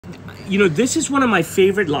you know, this is one of my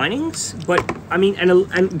favorite linings, but I mean,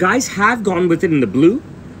 and guys have gone with it in the blue,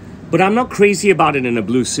 but I'm not crazy about it in a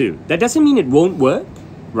blue suit. That doesn't mean it won't work,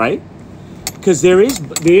 right? Because there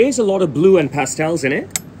is a lot of blue and pastels in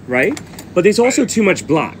it, right? But there's also too much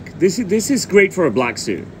black. This is great for a black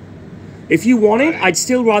suit. If you want it, I'd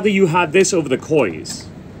still rather you have this over the kois.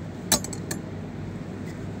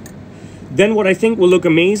 Then what I think will look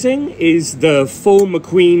amazing is the faux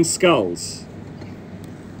McQueen skulls.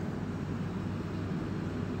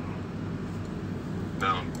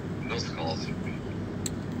 No skulls.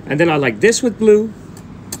 And then I like this with blue.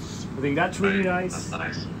 I think that's really nice. That's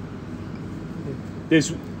nice.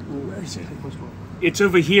 There's, where is it? It's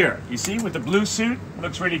over here. You see, with the blue suit,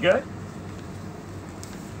 looks really good.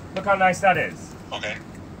 Look how nice that is. Okay.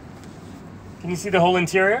 Can you see the whole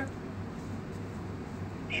interior?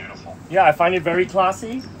 Beautiful. Yeah, I find it very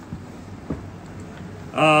classy.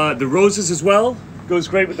 The roses as well. Goes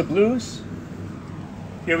great with the blues.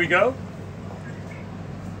 Here we go.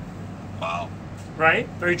 Wow. Right?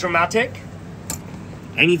 Very dramatic.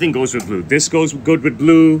 Anything goes with blue. This goes good with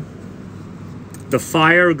blue. The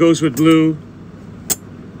fire goes with blue.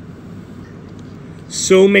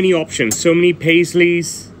 So many options. So many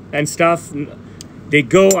paisleys and stuff. They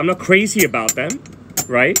go, I'm not crazy about them.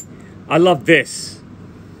 Right? I love this.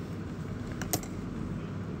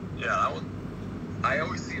 Yeah, that one. I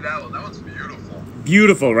always see that one. That one's beautiful.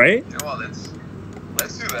 Beautiful, right? Yeah, well, let's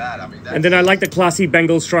do that. I mean, that's, and then I like the classy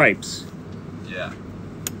Bengal stripes. Yeah.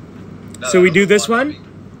 So we do this one?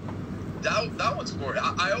 I mean, that one's gorgeous.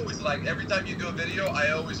 I always like, every time you do a video,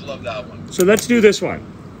 I always love that one. So let's do this one.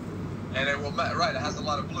 And it will, right, it has a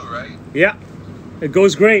lot of blue, right? Yeah. It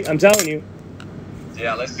goes great, I'm telling you.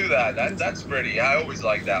 Yeah, let's do that. That's pretty. I always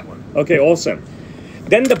like that one. Okay, awesome.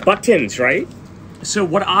 Then the buttons, right? So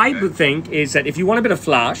what I would think is that if you want a bit of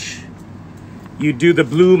flash, you do the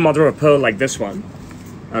blue mother of pearl like this one.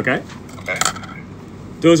 Okay? Okay.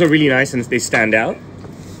 Those are really nice and they stand out.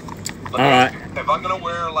 If I'm gonna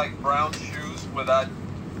wear like brown shoes with that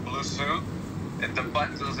blue suit, the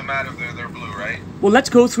buttons doesn't matter if they're blue, right? Well, let's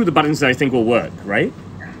go through the buttons that I think will work, right?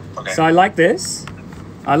 Okay. So I like this.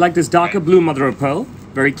 I like this darker blue mother of pearl.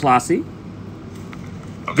 Very classy.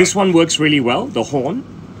 Okay. This one works really well, the horn.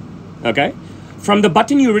 Okay? From the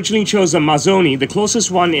button you originally chose, a Mazzoni, the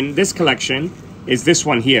closest one in this collection is this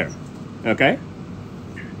one here. Okay?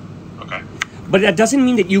 Okay. But that doesn't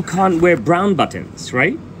mean that you can't wear brown buttons,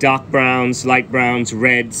 right? Dark browns, light browns,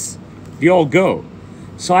 reds. They all go.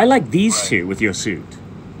 So I like these two with your suit.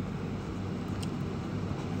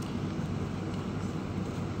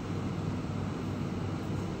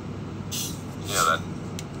 Yeah, that.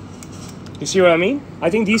 You see what I mean? I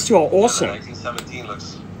think these two are awesome. Yeah, the 1917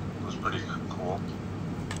 looks pretty cool.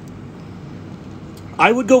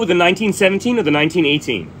 I would go with the 1917 or the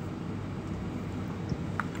 1918.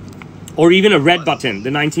 Or even a red button,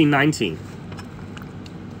 the 1919.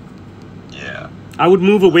 Yeah. I would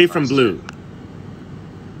move away from blue.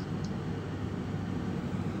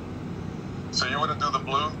 So you wouldn't do the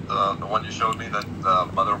blue, the one you showed me, that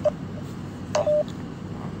mother.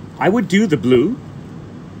 I would do the blue,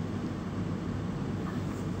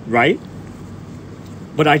 right?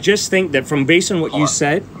 But I just think that from based on what you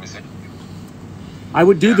said, Let me see. I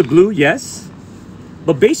would do the blue, yes.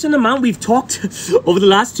 But based on the amount we've talked over the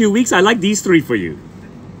last 2 weeks, I like these three for you.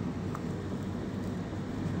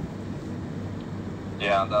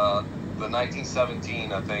 Yeah, the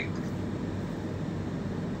 1917, I think.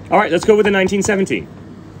 All right, let's go with the 1917.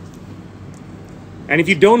 And if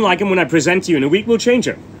you don't like them when I present to you in a week, we'll change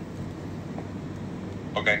them.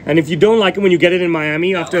 Okay. And if you don't like it when you get it in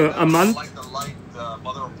Miami after a month. I like the light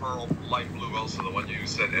mother of pearl light blue also, the one you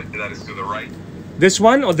said that is to the right. This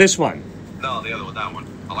one or this one? No, the other one, that one.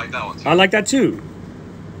 I like that one too. I like that too.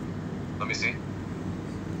 Let me see. You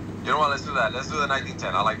know what, let's do that. Let's do the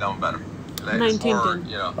 1910. I like that one better. 1910.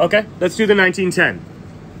 You know, Okay, let's do the 1910.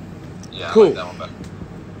 yeah, Cool. I like that one better.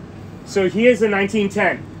 So here's the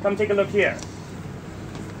 1910. Come take a look here.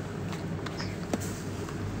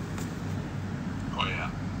 Oh yeah.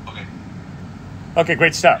 Okay. Okay,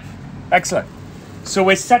 great stuff. Excellent. So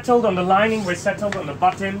we're settled on the lining, we're settled on the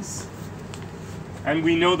buttons, and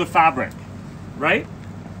we know the fabric, right?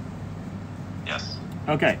 Yes.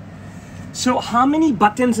 Okay. So how many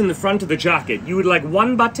buttons in the front of the jacket? You would like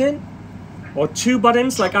one button or two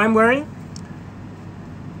buttons like I'm wearing?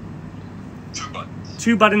 2 buttons.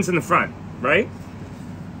 2 buttons in the front, right?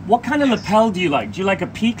 What kind of lapel do you like? Do you like a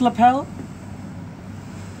peak lapel?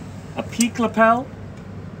 A peak lapel?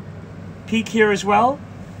 Peak here as well?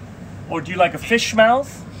 Or do you like a fish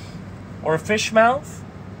mouth? Or a fish mouth?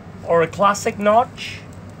 Or a classic notch?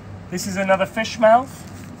 This is another fish mouth.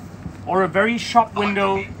 or a very short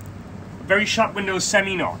window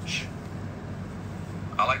semi-notch?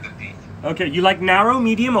 I like the peak. Okay, you like narrow,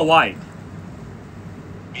 medium, or wide?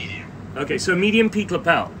 Medium. Okay, so medium peak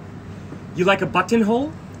lapel. You like a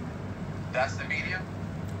buttonhole? That's the medium?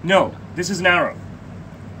 No, this is narrow.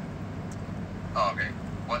 Oh, okay.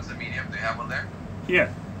 What's the medium? Do you have one there?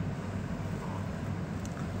 Here.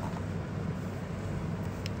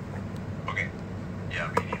 Okay. Yeah,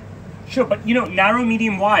 medium. Sure, but you know, narrow,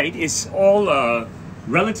 medium, wide is all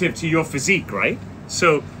relative to your physique, right?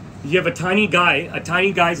 So you have a tiny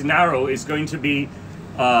guy's narrow is going to be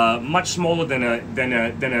much smaller than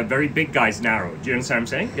a very big guy's narrow. Do you understand what I'm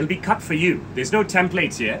saying? It'll be cut for you. There's no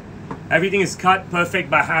templates here. Everything is cut perfect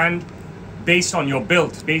by hand, based on your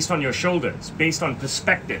build, based on your shoulders, based on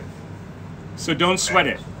perspective. So don't sweat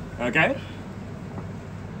it, okay?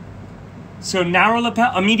 So narrow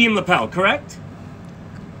lapel, a medium lapel, correct?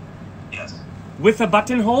 Yes. With a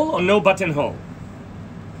buttonhole or no buttonhole?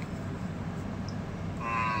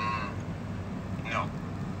 No.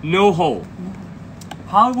 No hole.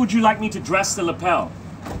 How would you like me to dress the lapel?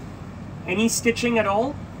 Any stitching at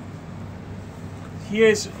all?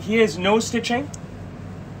 Here's no stitching.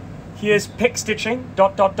 Here's pick stitching.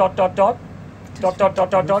 Dot dot dot dot dot. Dot dot dot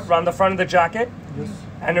dot dot around the front of the jacket. Yes.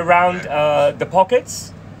 And around the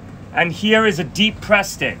pockets. And here is a deep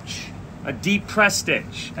press stitch. A deep press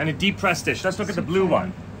stitch. And a deep press stitch. Let's look at the blue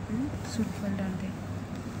one.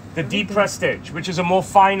 The deep press stitch, which is a more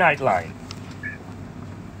finite line.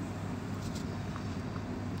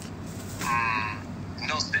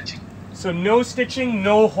 No stitching. So no stitching,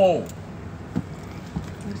 no hole.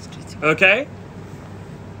 Okay?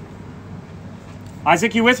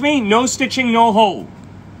 Isaac, you with me? No stitching, no hole.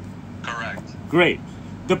 Correct. Great.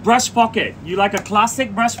 The breast pocket. You like a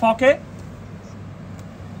classic breast pocket?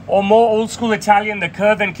 Or more old school Italian, the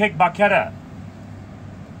curve and kick barchetta?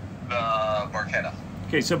 The barchetta.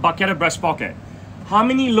 Okay, so barchetta breast pocket. How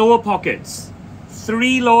many lower pockets?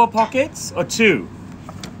 3 lower pockets or 2?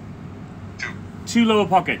 2. 2 lower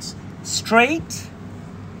pockets. Straight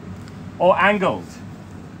or angled?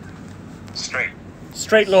 Straight.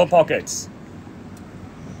 Straight lower pockets.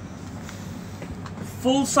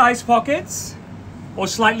 Full size pockets or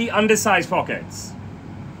slightly undersized pockets?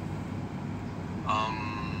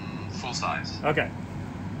 Full size. Okay.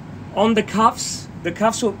 On the cuffs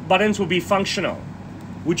buttons will be functional.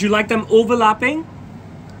 Would you like them overlapping?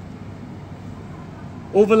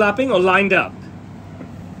 Overlapping or lined up?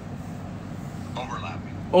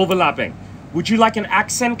 Overlapping. Overlapping. Would you like an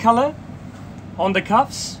accent color on the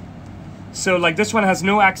cuffs? So like this one has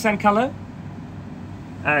no accent color.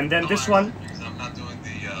 And then this one. Because I'm not doing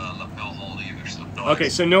the lapel hole either, so no. Okay,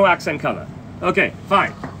 so no accent color. Okay,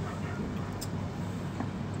 fine.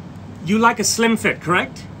 You like a slim fit,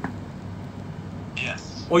 correct?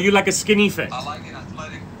 Yes. Or you like a skinny fit? I like an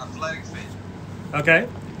athletic fit. Okay,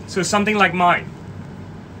 so something like mine.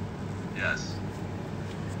 Yes.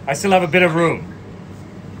 I still have a bit of room.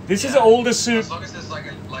 This is an older suit. As long as it's like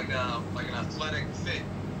an athletic fit.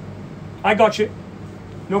 I got you.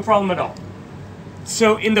 No problem at all.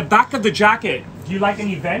 So in the back of the jacket, do you like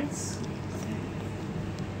any vents?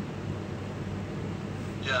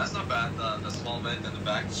 Yeah, that's not bad. The small vent in the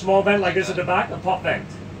back. Small vent like this at the back, a pop vent.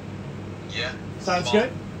 Yeah. Sounds small.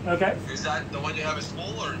 good? Okay. Is that the one you have is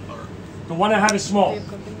small or? The one I have is small.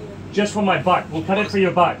 Just for my butt. We'll cut it for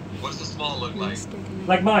your butt. What's the small look like?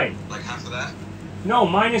 Like mine. Like half of that? No,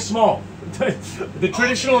 mine is small. The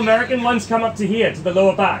traditional American ones come up to here, to the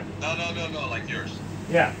lower back. No, like yours.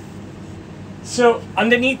 Yeah. So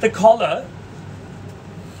underneath the collar,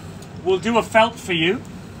 we'll do a felt for you.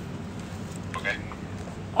 Okay.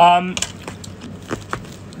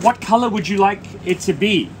 What color would you like it to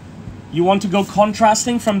be? You want to go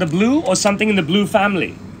contrasting from the blue or something in the blue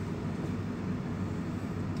family?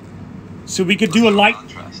 So we could do a light,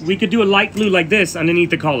 blue like this underneath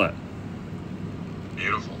the collar.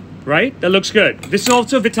 Beautiful. Right? That looks good. This is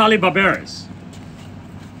also Vitale Barbera's.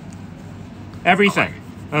 Everything.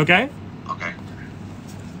 Okay? Okay.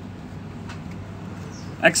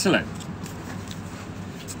 Excellent.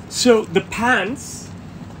 So the pants,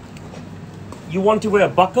 you want to wear a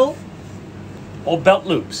buckle or belt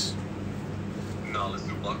loops? No, let's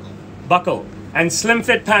do buckle. Buckle. And slim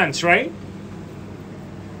fit pants, right?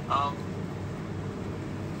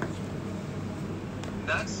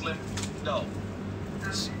 Not slim. No.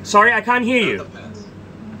 Sorry, I can't hear you. Not the pants.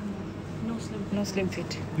 No slim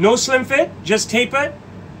fit. No slim fit? Just tapered?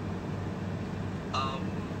 No.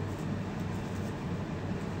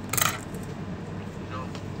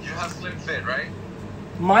 You have slim fit, right?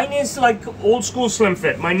 Mine is like old school slim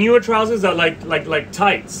fit. My newer trousers are like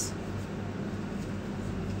tights.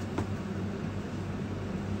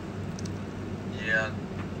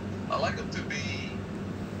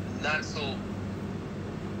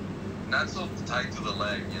 that's so tight to the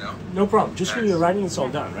leg, you know. No problem. Just when you're riding, it's all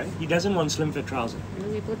done, right? He doesn't want slim fit trouser.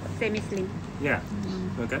 We put semi-slim. Yeah.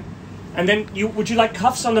 Okay. And then would you like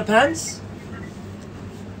cuffs on the pants?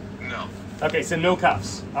 No. Okay, so no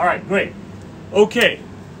cuffs. All right, great. Okay.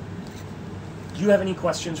 Do you have any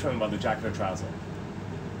questions for him about the jacket or trouser?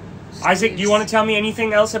 Isaac, do you want to tell me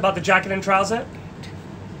anything else about the jacket and trouser?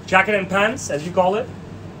 Jacket and pants, as you call it?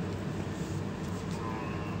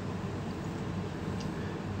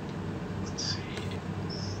 Let's see.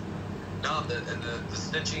 No, the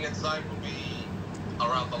stitching inside would be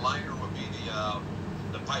around the liner would be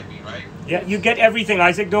the piping, right? Yeah, you get everything,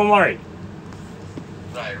 Isaac. Don't worry.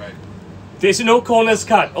 Right. There's no corners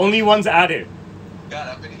cut. Only ones added. God,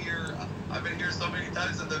 I've been here so many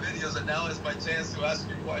times in the videos, and now is my chance to ask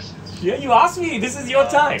you questions. Yeah, you asked me. This is your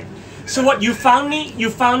time. So what? You found me. You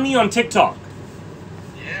found me on TikTok.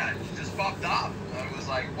 Yeah, it just popped up. I was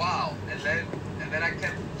like, wow. And then I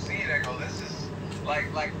kept seeing it. I go, this is like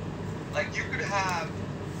you could have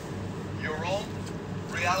your own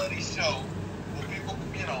reality show where people,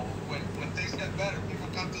 you know, when things get better, people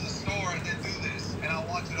come to the store and then do this, and I'll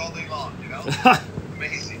watch it all day long. You know,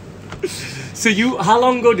 amazing. So how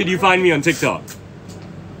long ago did you find me on TikTok?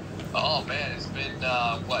 Oh man, it's been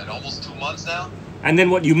what, almost 2 months now. And then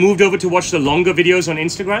what? You moved over to watch the longer videos on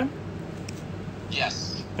Instagram?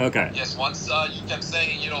 Yes. Okay. Yes. Once you kept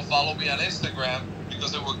saying, you know, follow me on Instagram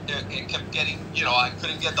because it kept getting, you know, I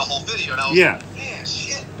couldn't get the whole video, and I was like, man,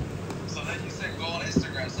 shit. So then you said go on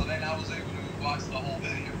Instagram, so then I was able to watch the whole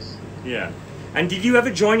videos. Yeah. And did you ever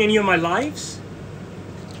join any of my lives?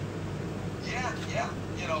 Yeah.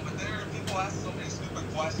 You know, but there are people ask so many stupid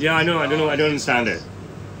questions. Yeah, I know. I don't understand it.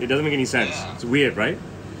 It doesn't make any sense. Yeah. It's weird, right?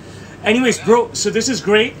 Anyways, bro, so this is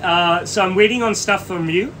great. So I'm waiting on stuff from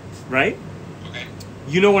you, right? Okay.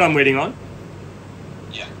 You know what I'm waiting on?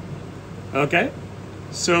 Yeah. Okay.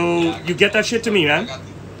 So you get that shit to me, man. Yeah.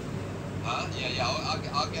 I'll get it. I'll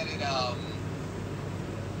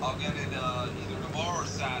get it either tomorrow or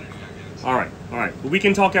Saturday. I'll get it. All right. But we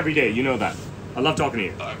can talk every day. You know that. I love talking to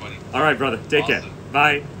you. All right, buddy. All right, brother. Take care.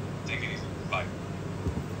 Bye. Take it easy. Bye.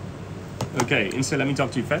 Okay, Insta, let me talk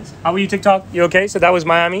to you first. How are you, TikTok? You okay? So that was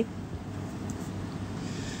Miami.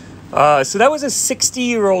 So that was a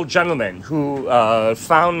 60-year-old gentleman who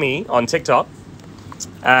found me on TikTok.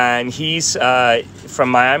 And he's from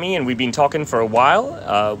Miami, and we've been talking for a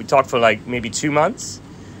while. We talked for like maybe 2 months.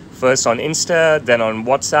 First on Insta, then on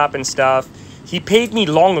WhatsApp and stuff. He paid me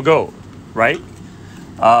long ago, right?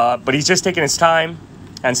 But he's just taking his time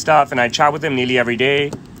and stuff, and I chat with him nearly every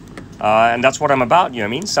day. And that's what I'm about, you know what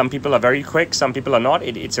I mean? Some people are very quick, some people are not.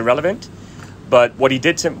 It's irrelevant. But what he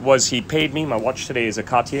did was he paid me. My watch today is a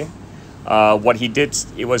Cartier. What he did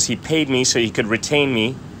was he paid me so he could retain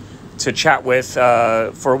me to chat with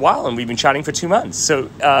for a while, and we've been chatting for 2 months. So,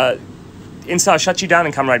 Insta, I'll shut you down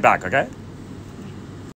and come right back, okay?